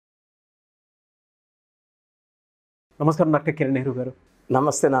నమస్కారం డాక్టర్ కిరణ్ నెహ్రూ గారు.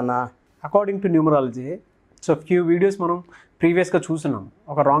 నమస్తే నాన్న. According to numerology, so few videos మనం ప్రీవియస్గా చూస్తున్నాం.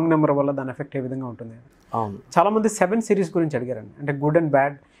 ఒక రాంగ్ నెంబర్ వల్ల దాని ఎఫెక్ట్ ఏ విధంగా ఉంటుంది. అవును, చాలామంది 7 సిరీస్ గురించి అడిగారండి. అంటే గుడ్ అండ్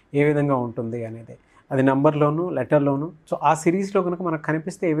బ్యాడ్ ఏ విధంగా ఉంటుంది అనేది, అది నెంబర్లోను లెటర్లోను. సో ఆ సిరీస్లో కనుక మనకు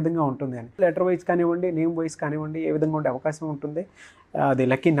కనిపిస్తే ఏ విధంగా ఉంటుంది అని, లెటర్ వైజ్ కానివ్వండి, నేమ్ వైజ్ కానివ్వండి, ఏ విధంగా ఉండే అవకాశం ఉంటుంది, అది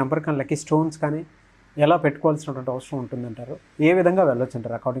లక్కీ నెంబర్ కానీ లక్కీ స్టోన్స్ కానీ ఎలా పెట్టుకోవాల్సినటువంటి అవసరం ఉంటుందంటారు, ఏ విధంగా వెళ్ళొచ్చు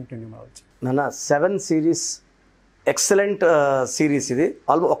అంటారు అకార్డింగ్ టు న్యూమరాలజీ? నాన్న 7 సిరీస్ ఎక్సలెంట్ సిరీస్. ఇది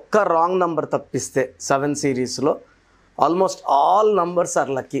ఒక్క రాంగ్ నంబర్ తప్పిస్తే 7 సిరీస్లో almost all numbers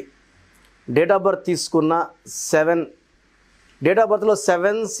are lucky. Date of birth తీసుకున్న 7, డేట్ ఆఫ్ బర్త్లో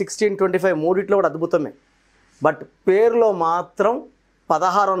 7, 16, 25 మూడిట్లో కూడా అద్భుతమే. బట్ పేరులో మాత్రం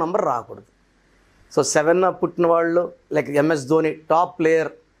 16వ నంబర్ రాకూడదు. సో 7 పుట్టిన వాళ్ళు like MS Dhoni, top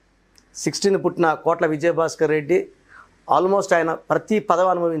player. 16 పుట్టిన కోట్ల విజయభాస్కర్ రెడ్డి, ఆల్మోస్ట్ ఆయన ప్రతి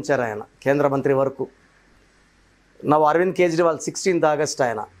పదవి అనుభవించారు. ఆయన కేంద్ర మంత్రి వరకు. అరవింద్ కేజ్రీవాల్ 16th ఆగస్ట్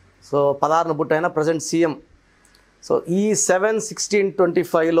ఆయన. సో 16న పుట్టి ఆయన ప్రజెంట్ సీఎం. సో ఈ 7, 16,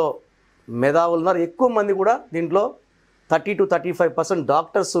 25లో మేధావులు ఉన్నారు. ఎక్కువ మంది కూడా దీంట్లో 30 to 35%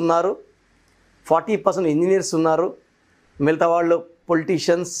 డాక్టర్స్ ఉన్నారు, 40% ఇంజనీర్స్ ఉన్నారు, మిగతా వాళ్ళు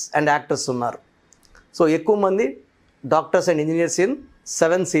పొలిటీషియన్స్ అండ్ యాక్టర్స్ ఉన్నారు. సో ఎక్కువ మంది doctors and engineers in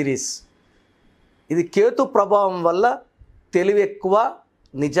 7 series. ఇది కేతు ప్రభావం వల్ల తెలివి ఎక్కువ,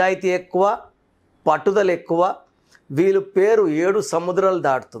 నిజాయితీ ఎక్కువ, పట్టుదల ఎక్కువ. వీళ్ళ పేరు 7 సముద్రాలు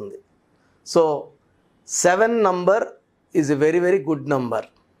దాటుతుంది. So 7 number is a very very good number.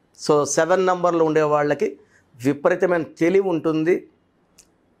 So 7 నంబర్లో ఉండే వాళ్ళకి విపరీతమైన తెలివి ఉంటుంది,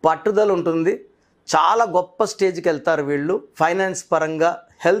 పట్టుదల ఉంటుంది, చాలా గొప్ప స్టేజ్కి వెళ్తారు వీళ్ళు. ఫైనాన్స్ పరంగా,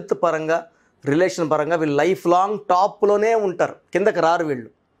 హెల్త్ పరంగా, రిలేషన్ పరంగా వీళ్ళు లైఫ్ లాంగ్ టాప్లోనే ఉంటారు, కిందకి రారు వీళ్ళు.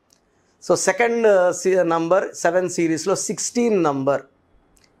 సో సెకండ్ నంబర్ 7 సిరీస్లో 16 నంబర్.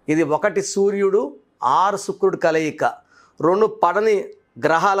 ఇది 1 సూర్యుడు 6 శుక్రుడు కలయిక, 2 పడని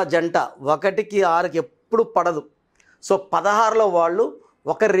గ్రహాల జంట. 1కి 6కి ఎప్పుడు పడదు. సో 16లో వాళ్ళు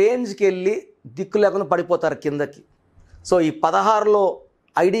ఒక రేంజ్కి వెళ్ళి దిక్కు లేకుండా పడిపోతారు కిందకి. సో ఈ 16లో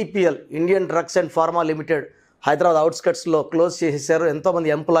IDPL, Indian drugs and pharma limited, Hyderabad అవుట్స్కట్స్లో close చేసేసారు.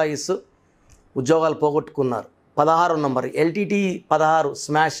 ఎంతోమంది ఎంప్లాయీస్ ఉద్యోగాలు పోగొట్టుకున్నారు. 16వ number. LTT 16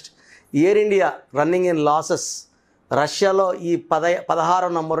 smashed. Air India running in losses. రష్యాలో ఈ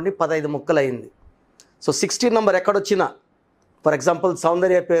 16వ నంబర్ని 15 ముక్కలైంది. సో 16 నంబర్ ఎక్కడొచ్చినా, ఫర్ ఎగ్జాంపుల్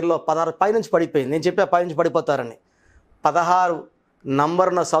సౌందర్య పేరులో 16 పైనుంచి పడిపోయింది. నేను చెప్పా పైనుంచి పడిపోతారని. 16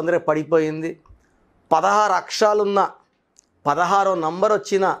 నంబరున్న సౌందర్య పడిపోయింది. 16 అక్షరాలున్న 16వ నంబర్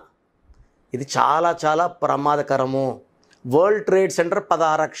వచ్చిన ఇది చాలా చాలా ప్రమాదకరము. వరల్డ్ ట్రేడ్ సెంటర్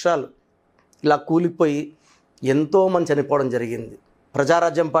 16 అక్షరాలు ఇలా కూలిపోయి ఎంతోమంది చనిపోవడం జరిగింది.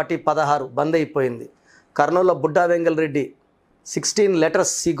 ప్రజారాజ్యం పార్టీ 16 బంద్ అయిపోయింది. కర్నూలులో Budda Vengal Reddy 16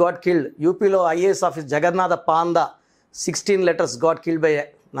 letters he got killed. యూపీలో IAS office Jagannath పాందా 16 letters got killed by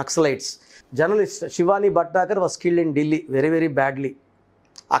Naxalites. Journalist Shivani Bhatnagar was killed in Delhi very very badly.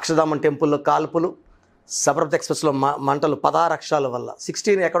 అక్షరధామన్ టెంపుల్లో కాల్పులు, సబర్మతి ఎక్స్ప్రెస్లో మంటలు 16 అక్షరాల వల్ల.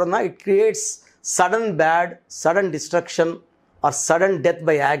 16 ఎక్కడున్నా it creates sudden bad, sudden destruction are sudden death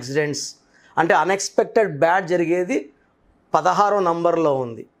by accidents. అంటే అన్ఎక్స్పెక్టెడ్ బ్యాడ్ జరిగేది 16వ నంబర్లో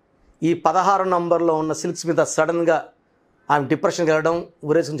ఉంది. ఈ 16వ నంబర్లో ఉన్న సిల్క్స్ మీద సడన్గా ఆమె డిప్రెషన్కి వెళ్ళడం,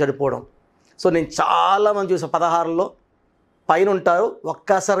 ఊరేసుకుని చనిపోవడం. సో నేను చాలామంది చూసా 16లో పైన ఉంటారు,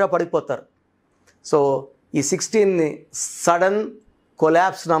 ఒక్కసారిగా పడిపోతారు. సో ఈ 16ని sudden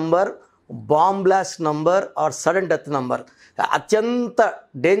collapse number, bomb blast number are sudden death number. అత్యంత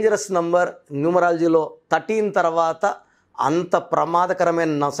డేంజరస్ నంబర్ న్యూమరాలజీలో 13 తర్వాత అంత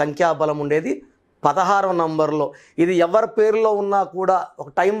ప్రమాదకరమైన సంఖ్యాబలం ఉండేది 16వ నంబర్లో. ఇది ఎవరి పేరులో ఉన్నా కూడా ఒక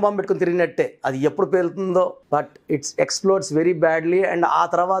టైం బాంబ్ పెట్టుకుని తిరిగినట్టే. అది ఎప్పుడు పేలుతుందో, but it's ఎక్స్ప్లోడ్స్ very badly. And ఆ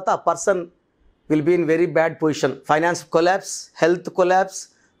తర్వాత ఆ person will be in very bad position. Finance collapse, health collapse,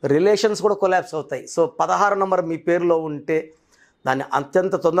 relations కూడా కొలాప్స్ అవుతాయి. సో 16 నంబర్ మీ పేరులో ఉంటే దాన్ని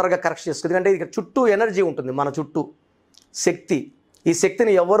అత్యంత తొందరగా కరెక్ట్ చేసుకోండి. ఎందుకంటే ఇక్కడ చుట్టూ ఎనర్జీ ఉంటుంది, మన చుట్టూ శక్తి. ఈ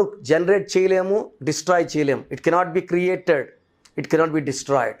శక్తిని ఎవరు జనరేట్ చేయలేము, డిస్ట్రాయ్ చేయలేము. It cannot be created, it cannot be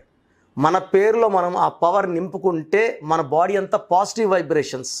destroyed. మన పేరులో మనం ఆ పవర్ నింపుకుంటే మన బాడీ అంతా పాజిటివ్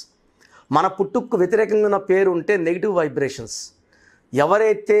వైబ్రేషన్స్. మన పుట్టుకు వ్యతిరేకంగా ఉన్న పేరు ఉంటే నెగిటివ్ వైబ్రేషన్స్.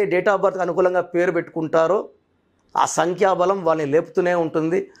 ఎవరైతే డేట్ ఆఫ్ బర్త్ అనుకూలంగా పేరు పెట్టుకుంటారో ఆ సంఖ్యాబలం వాళ్ళని లేపుతూనే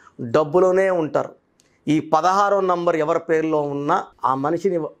ఉంటుంది, డబ్బులోనే ఉంటారు. ఈ 16వ నంబర్ ఎవరి పేరులో ఉన్నా ఆ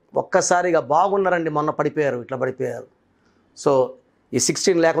మనిషిని ఒక్కసారిగా బాగున్నారండి మొన్న పడిపోయారు, ఇట్లా పడిపోయారు. సో ఈ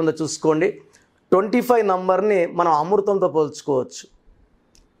 16 లేకుండా చూసుకోండి. 25 నంబర్ని మనం అమృతంతో పోల్చుకోవచ్చు.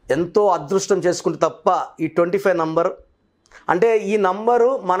 ఎంతో అదృష్టం చేసుకుంటే తప్ప ఈ 25 నంబర్, అంటే ఈ నంబరు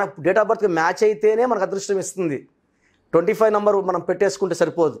మన డేట్ ఆఫ్ బర్త్కి మ్యాచ్ అయితేనే మనకు అదృష్టం ఇస్తుంది. 25 నంబర్ మనం పెట్టేసుకుంటే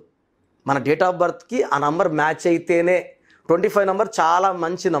సరిపోదు. మన డేట్ ఆఫ్ బర్త్కి ఆ నంబర్ మ్యాచ్ అయితేనే 25 నంబర్ చాలా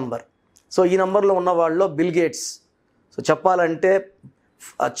మంచి నంబర్. సో ఈ నంబర్లో ఉన్న వాళ్ళలో బిల్ గేట్స్, సో చెప్పాలంటే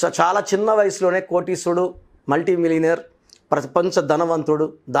చాలా చిన్న వయసులోనే కోటీశ్వరుడు, మల్టీ మిలియనర్, ప్రపంచ ధనవంతుడు,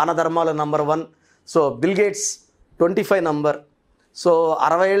 దాన ధర్మాల number 1. So bill gates 25 number. So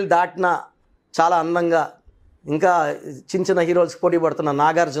 60 ఏళ్ళు దాటిన చాలా అందంగా ఇంకా చిన్న చిన్న హీరోస్ పోటీ పడుతున్న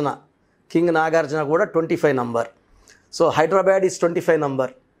నాగార్జున, కింగ్ నాగార్జున కూడా 25 number. So Hyderabad is 25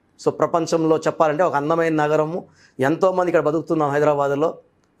 number. So ప్రపంచంలో చెప్పాలంటే ఒక అందమైన నగరము, ఎంతోమంది ఇక్కడ బతుకుతున్నాం హైదరాబాద్లో.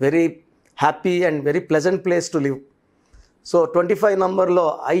 Very happy and very pleasant place to live. So 25 నంబర్లో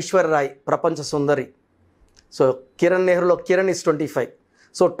ఐశ్వర్య రాయ్, ప్రపంచ సుందరి. So Kiran నెహ్రూలో Kiran is 25.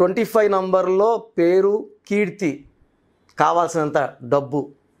 So 25 నంబర్లో పేరు, కీర్తి, కావాల్సినంత డబ్బు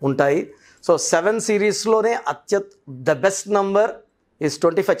ఉంటాయి. So 7 సిరీస్లోనే the best number is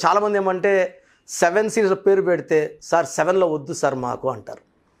 25. చాలామంది ఏమంటే 7 సిరీస్లో పేరు పెడితే సార్ 7లో వద్దు సార్ మాకు అంటారు.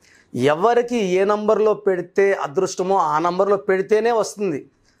 ఎవరికి ఏ నంబర్లో పెడితే అదృష్టమో ఆ నంబర్లో పెడితేనే వస్తుంది.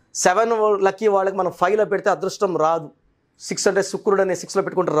 7 లక్కీ వాళ్ళకి మనం 5లో పెడితే అదృష్టం రాదు. 6 అంటే శుక్రుడు అనే 6లో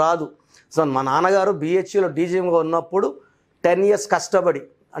పెట్టుకుంటే రాదు. సో మా నాన్నగారు BHUలో డీజీఎంగా ఉన్నప్పుడు 10 ఇయర్స్ కష్టపడి,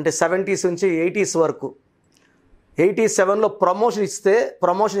 అంటే 70s నుంచి 80s వరకు, 87లో ప్రమోషన్ ఇస్తే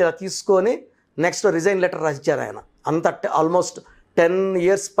ప్రమోషన్ ఇలా తీసుకొని నెక్స్ట్ రిజైన్ లెటర్ రాసిచ్చారు ఆయన. అంత ఆల్మోస్ట్ 10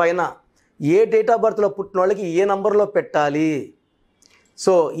 ఇయర్స్ పైన ఏ డేట్ ఆఫ్ బర్త్లో పుట్టిన వాళ్ళకి ఏ నంబర్లో పెట్టాలి,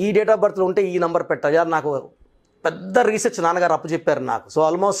 సో ఈ డేట్ ఆఫ్ బర్త్లో ఉంటే ఈ నంబర్ పెట్టాలి. నాకు పెద్ద రీసెర్చ్ నాన్నగారు అప్పచెప్పారు నాకు. సో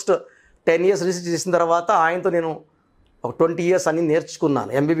ఆల్మోస్ట్ 10 ఇయర్స్ రీసెర్చ్ చేసిన తర్వాత ఆయనతో నేను ఒక 20 ఇయర్స్ అన్ని నేర్చుకున్నాను.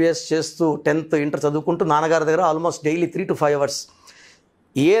 MBBS చేస్తూ 10th ఇంటర్ చదువుకుంటూ నాన్నగారి దగ్గర ఆల్మోస్ట్ డైలీ 3 to 5 అవర్స్.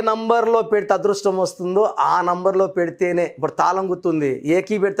 ఏ నంబర్లో పెడితే అదృష్టం వస్తుందో ఆ నంబర్లో పెడితేనే, ఇప్పుడు తాళం గుర్తుంది, ఏ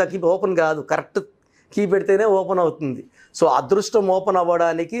కీ పెడితే కీ ఓపెన్ కాదు, కరెక్ట్ కీ పెడితేనే ఓపెన్ అవుతుంది. సో అదృష్టం ఓపెన్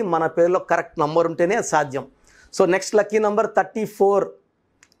అవ్వడానికి మన పేరులో కరెక్ట్ నంబర్ ఉంటేనే సాధ్యం. So next lucky number 34.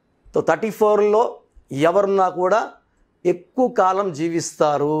 So 34లో ఎవరున్నా కూడా ఎక్కువ కాలం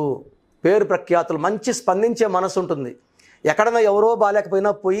జీవిస్తారు. పేరు ప్రఖ్యాతులు, మంచి స్పందించే మనసు ఉంటుంది. ఎక్కడైనా ఎవరో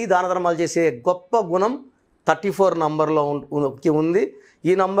బాలేకపోయినా పోయి దాన ధర్మాలు చేసే గొప్ప గుణం 34 నంబర్లో ఉంది.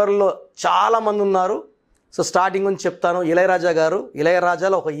 ఈ నంబర్లో చాలామంది ఉన్నారు. సో స్టార్టింగ్ నుంచి చెప్తాను. ఇళయరాజా గారు,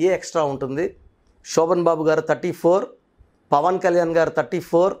 ఇళయరాజాలో ఒక ఏ ఎక్స్ట్రా ఉంటుంది. శోభన్ బాబు గారు 34, పవన్ కళ్యాణ్ గారు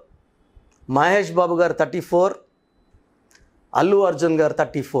 34, మహేష్ బాబు గారు 34, అల్లు అర్జున్ గారు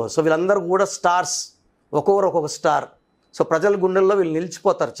 34. సో వీళ్ళందరూ కూడా స్టార్స్, ఒక్కొక్కరు ఒక్కొక్క స్టార్. సో ప్రజల గుండెల్లో వీళ్ళు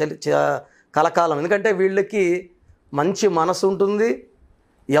నిలిచిపోతారు కలకాలం. ఎందుకంటే వీళ్ళకి మంచి మనసు ఉంటుంది.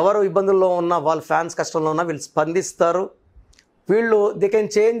 ఎవరు ఇబ్బందుల్లో ఉన్నా, వాళ్ళ ఫ్యాన్స్ కష్టంలో ఉన్నా వీళ్ళు స్పందిస్తారు. వీళ్ళు they can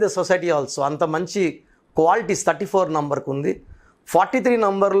change the society also. అంత మంచి క్వాలిటీస్ 34 నంబర్కి ఉంది. 43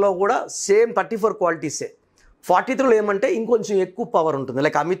 నంబర్లో కూడా సేమ్ 34 క్వాలిటీసే. 43లో ఏమంటే ఇంకొంచెం ఎక్కువ పవర్ ఉంటుంది.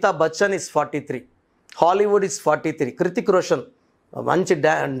 Like Amitabh Bachchan is 43, Hollywood is 43, Kritik Roshan మంచి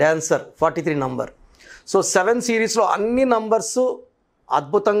డాన్సర్ 43 నంబర్. సో 7 సిరీస్లో అన్ని నంబర్స్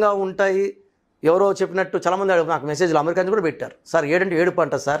అద్భుతంగా ఉంటాయి. ఎవరో చెప్పినట్టు చాలామంది నాకు మెసేజ్లు అమెరికా నుంచి కూడా పెట్టారు. సార్ 7 అంటే 7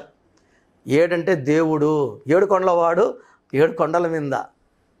 పంట సార్, 7 అంటే దేవుడు, 7 కొండల వాడు, 7 కొండల మీద.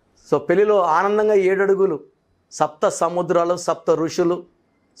 సో పెళ్లిలో ఆనందంగా 7 అడుగులు, 7 సముద్రాలు, 7 ఋషులు,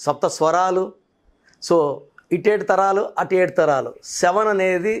 7 స్వరాలు. సో ఇటు 7 తరాలు, అటు 7 తరాలు. 7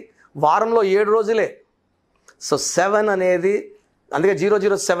 అనేది వారంలో 7 రోజులే. సో 7 అనేది అందుకే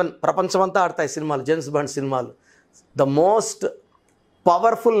 007 ప్రపంచమంతా ఆడతాయి సినిమాలు, జేమ్స్ బాండ్ సినిమాలు. The most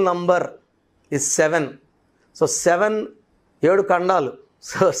powerful number is 7. So 7 7 ఖండాలు.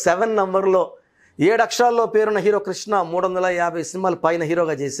 So 7 నంబర్లో 7 అక్షరాల్లో పేరున్న హీరో కృష్ణ 350 సినిమాలు పైన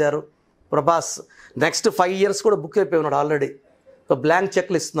హీరోగా చేశారు. ప్రభాస్ నెక్స్ట్ 5 ఇయర్స్ కూడా బుక్ అయిపోయి ఉన్నాడు ఆల్రెడీ. సో బ్లాంక్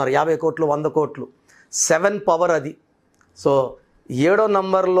చెక్లు ఇస్తున్నారు, 50 కోట్లు 100 కోట్లు. 7 పవర్ అది. సో 7వ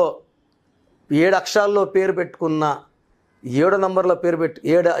నంబర్లో 7 అక్షరాల్లో పేరు పెట్టుకున్న, 7 నంబర్లో పేరు పెట్టి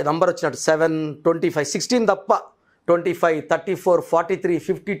 7 నంబర్ వచ్చినట్టు 7, 25, 16 తప్ప 25, 34, 43,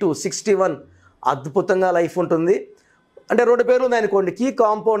 52, 61 అద్భుతంగా లైఫ్ ఉంటుంది. అంటే 2 పేర్లు ఉన్నాయనుకోండి, కీ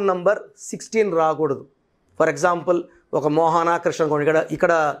కాంపౌండ్ నంబర్ 16 రాకూడదు. ఫర్ ఎగ్జాంపుల్ ఒక మోహన కృష్ణ అనుకోండి,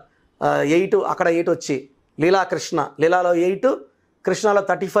 ఇక్కడ 8 అక్కడ 8 వచ్చి లీలాకృష్ణ, లీలాలో 8, కృష్ణలో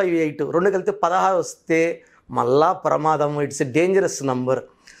 35, 8 2 కలిపితే 16 వస్తే మళ్ళా ప్రమాదం. It's a dangerous number.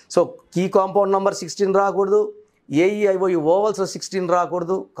 So key compound number 16 రాకూడదు. ఏఈఐఓఈ ఓవల్స్లో 16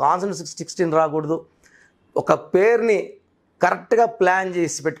 రాకూడదు. కాన్సనెంట్స్ 16 రాకూడదు. ఒక పేరుని కరెక్ట్గా ప్లాన్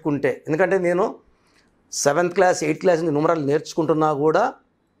చేసి పెట్టుకుంటే, ఎందుకంటే నేను 7th క్లాస్ 8th క్లాస్ నుంచి న్యూమరాలజీ నేర్చుకుంటున్నా కూడా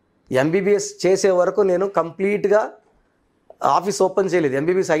MBBS చేసే వరకు నేను కంప్లీట్గా ఆఫీస్ ఓపెన్ చేయలేదు.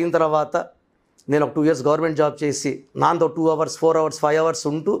 MBBS అయిన తర్వాత నేను ఒక 2 ఇయర్స్ గవర్నమెంట్ జాబ్ చేసి నాతో 2 అవర్స్ 4 అవర్స్ 5 అవర్స్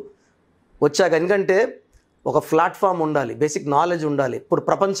ఉంటూ వచ్చాక, ఎందుకంటే ఒక ప్లాట్ఫామ్ ఉండాలి, బేసిక్ నాలెడ్జ్ ఉండాలి. ఇప్పుడు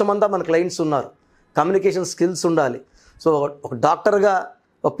ప్రపంచమంతా మన క్లయింట్స్ ఉన్నారు, కమ్యూనికేషన్ స్కిల్స్ ఉండాలి. సో ఒక డాక్టర్గా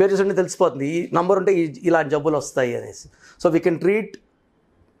ఒక పేరు చూస్తుంటే తెలిసిపోతుంది ఈ నంబర్ ఉంటే ఇలాంటి జబ్బులు వస్తాయి అనేసి. So we can treat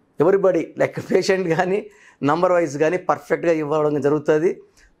everybody like patient కానీ నంబర్ వైజ్ కానీ పర్ఫెక్ట్గా ఇవ్వడం జరుగుతుంది.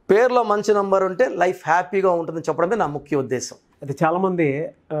 పేరులో మంచి నంబర్ ఉంటే లైఫ్ హ్యాపీగా ఉంటుందని చెప్పడమే నా ముఖ్య ఉద్దేశం. అయితే చాలామంది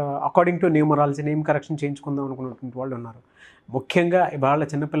according to numerology name correction చేయించుకుందాం అనుకున్నటువంటి వాళ్ళు ఉన్నారు. ముఖ్యంగా వాళ్ళ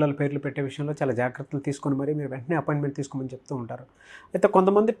చిన్నపిల్లల పేర్లు పెట్టే విషయంలో చాలా జాగ్రత్తలు తీసుకొని మరి మీరు వెంటనే అపాయింట్మెంట్ తీసుకోమని చెప్తూ ఉంటారు. అయితే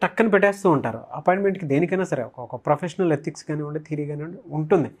కొంతమంది టక్కన పెట్టేస్తూ ఉంటారు. అపాయింట్మెంట్కి దేనికైనా సరే ఒక ప్రొఫెషనల్ ఎథిక్స్ కానివ్వండి, థియరీ కానివ్వండి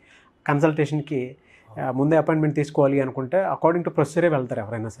ఉంటుంది. కన్సల్టేషన్కి ముందే అపాయింట్మెంట్ తీసుకోవాలి అనుకుంటే అకార్డింగ్ టు ప్రొసీజరే వెళ్తారు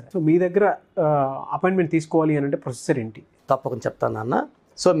ఎవరైనా సరే. సో మీ దగ్గర అపాయింట్మెంట్ తీసుకోవాలి అని అంటే ప్రొసీజర్ ఏంటి? తప్పకుండా చెప్తాను నాన్న.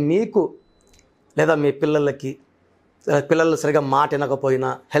 సో మీకు లేదా మీ పిల్లలకి, పిల్లలు సరిగా మాట వినకపోయినా,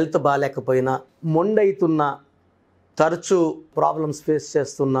 హెల్త్ బాగాలేకపోయినా, మొండైతున్నా, తరచూ ప్రాబ్లమ్స్ ఫేస్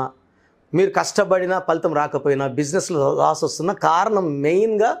చేస్తున్నా, మీరు కష్టపడినా ఫలితం రాకపోయినా, బిజినెస్లో లాస్ వస్తున్నా, కారణం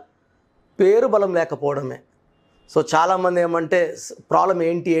మెయిన్గా పేరు బలం లేకపోవడమే. సో చాలామంది ఏమంటే ప్రాబ్లం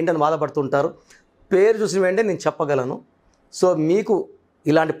ఏంటి అని బాధపడుతుంటారు. పేరు చూసిన వెంటనే నేను చెప్పగలను. సో మీకు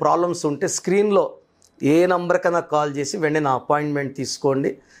ఇలాంటి ప్రాబ్లమ్స్ ఉంటే స్క్రీన్లో ఏ నంబర్ కన్నా కాల్ చేసి వెంటనే నా అపాయింట్మెంట్ తీసుకోండి.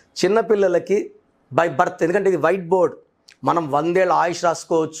 చిన్నపిల్లలకి బై బర్త్, ఎందుకంటే ఇది వైట్ బోర్డ్, మనం 100 ఏళ్ళ ఆయుష్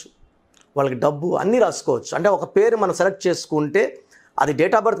రాసుకోవచ్చు, వాళ్ళకి డబ్బు అన్నీ రాసుకోవచ్చు. అంటే ఒక పేరు మనం సెలెక్ట్ చేసుకుంటే అది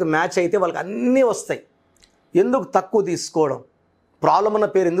డేట్ ఆఫ్ బర్త్కి మ్యాచ్ అయితే వాళ్ళకి అన్నీ వస్తాయి. ఎందుకు తక్కువ తీసుకోవడం, ప్రాబ్లం ఉన్న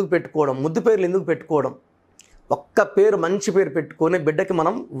పేరు ఎందుకు పెట్టుకోవడం, ముద్దు పేర్లు ఎందుకు పెట్టుకోవడం? ఒక్క పేరు మంచి పేరు పెట్టుకొని బిడ్డకి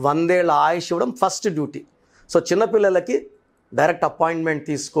మనం 100 ఏళ్ళ ఆయుష్ ఇవ్వడం ఫస్ట్ డ్యూటీ. సో చిన్నపిల్లలకి డైరెక్ట్ అపాయింట్మెంట్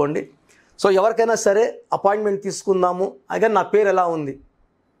తీసుకోండి. సో ఎవరికైనా సరే అపాయింట్మెంట్ తీసుకుందాము, అయితే నా పేరు ఎలా ఉంది,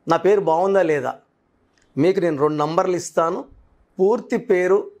 నా పేరు బాగుందా లేదా, మీకు నేను 2 నంబర్లు ఇస్తాను. పూర్తి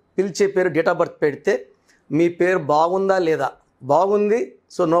పేరు, పిలిచే పేరు, డేట్ ఆఫ్ బర్త్ పెడితే మీ పేరు బాగుందా లేదా, బాగుంది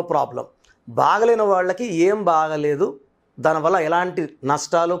సో నో ప్రాబ్లం. బాగలేని వాళ్ళకి ఏం బాగలేదు, దానివల్ల ఎలాంటి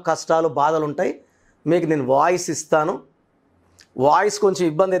నష్టాలు, కష్టాలు, బాధలు ఉంటాయి, మీకు నేను వాయిస్ ఇస్తాను. వాయిస్ కొంచెం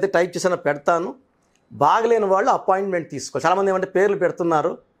ఇబ్బంది అయితే టైప్ చేసిన పెడతాను. బాగలేని వాళ్ళు అపాయింట్మెంట్ తీసుకో. చాలామంది ఏమంటే పేర్లు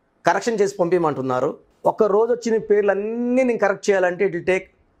పెడుతున్నారు, కరెక్షన్ చేసి పంపించమంటున్నారు. ఒక రోజు వచ్చిన పేర్లు అన్నీ నేను కరెక్ట్ చేయాలంటే it will take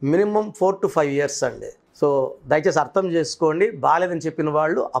minimum 4 to 5 years అండి. సో దయచేసి అర్థం చేసుకోండి. బాగాలేదని చెప్పిన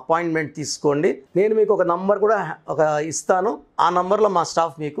వాళ్ళు అపాయింట్మెంట్ తీసుకోండి. నేను మీకు ఒక నంబర్ కూడా ఇస్తాను. ఆ నంబర్లో మా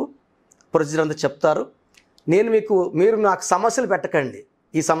స్టాఫ్ మీకు ప్రొసీజర్ అంతా చెప్తారు. మీరు నాకు సమస్యలు పెట్టకండి,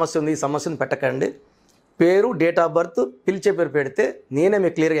 ఈ సమస్య ఉంది, ఈ సమస్యను పెట్టకండి. పేరు, డేట్ ఆఫ్ బర్త్, పిలిచే పేరు పెడితే నేనే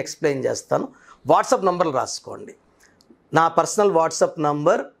మీకు క్లియర్గా ఎక్స్ప్లెయిన్ చేస్తాను. వాట్సాప్ నంబర్లు రాసుకోండి. నా పర్సనల్ వాట్సాప్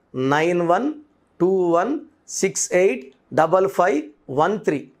నంబర్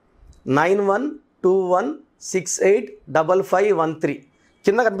 9121685513 9121685513.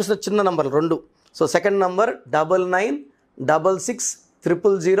 కింద కనిపిస్తున్న చిన్న నంబర్లు 2. So second number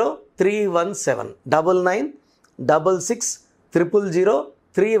 9966000317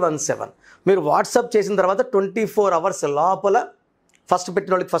 9966000317. మీరు వాట్సాప్ చేసిన తర్వాత 24 hours లోపల ఫస్ట్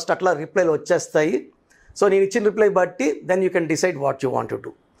పెట్టిన వాళ్ళకి ఫస్ట్ అట్లా రిప్లైలు వచ్చేస్తాయి. సో నేను ఇచ్చిన రిప్లై బట్టి then you can decide what you want to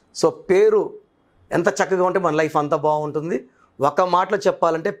do. So పేరు ఎంత చక్కగా ఉంటే మన లైఫ్ అంతా బాగుంటుంది. ఒక మాటలో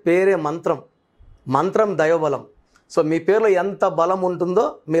చెప్పాలంటే పేరే మంత్రం, మంత్రం దైవబలం. సో మీ పేరులో ఎంత బలం ఉంటుందో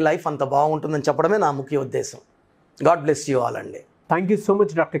మీ లైఫ్ అంత బాగుంటుందని చెప్పడమే నా ముఖ్య ఉద్దేశం. గాడ్ బ్లెస్ యూ ఆల్ అండి. Thank you so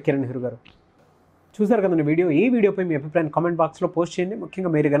much doctor Kiran Nehru గారు. చూసారు కదండి వీడియో. ఈ వీడియోపై మీ అభిప్రాయాన్ని కామెంట్ బాక్స్లో పోస్ట్ చేయండి. ముఖ్యంగా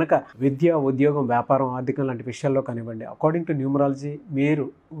మీరు కనుక విద్య, ఉద్యోగం, వ్యాపారం, ఆర్థికం లాంటి విషయాల్లో కానివ్వండి, అకార్డింగ్ టు న్యూమరాలజీ మీరు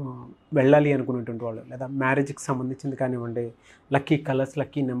వెళ్ళాలి అనుకునేటువంటి వాళ్ళు, లేదా మ్యారేజ్కి సంబంధించింది కానివ్వండి, lucky colours,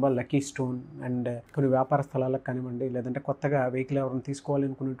 lucky number, lucky stone, and కొన్ని వ్యాపార స్థలాలకు కానివ్వండి, లేదంటే కొత్తగా వెహికల్ ఎవరైనా తీసుకోవాలి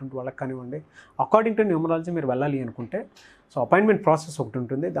అనుకునేటువంటి వాళ్ళకి కానివ్వండి, అకార్డింగ్ టు న్యూమరాలజీ మీరు వెళ్ళాలి అనుకుంటే సో అపాయింట్మెంట్ ప్రాసెస్ ఒకటి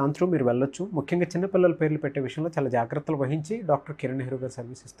ఉంటుంది, దాని త్రూ మీరు వెళ్ళొచ్చు. ముఖ్యంగా చిన్నపిల్లల పేర్లు పెట్టే విషయంలో చాలా జాగ్రత్తలు వహించి డాక్టర్ కిరణ్ నెహ్రూ గారు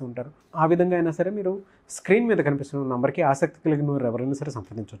సర్వీస్ ఇస్తూ ఉంటారు. ఆ విధంగా అయినా సరే మీరు స్క్రీన్ మీద కనిపిస్తున్న నంబర్కి ఆసక్తి కలిగిన వారు ఎవరైనా సరే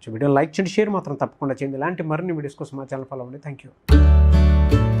సంప్రదించవచ్చు. వీడియో లైక్ చేయండి, షేర్ మాత్రం తప్పకుండా చేయండి. ఇలాంటి మరిన్ని వీడియోస్ కోసం మా ఛానల్ ఫాలో అవ్వండి. Thank you.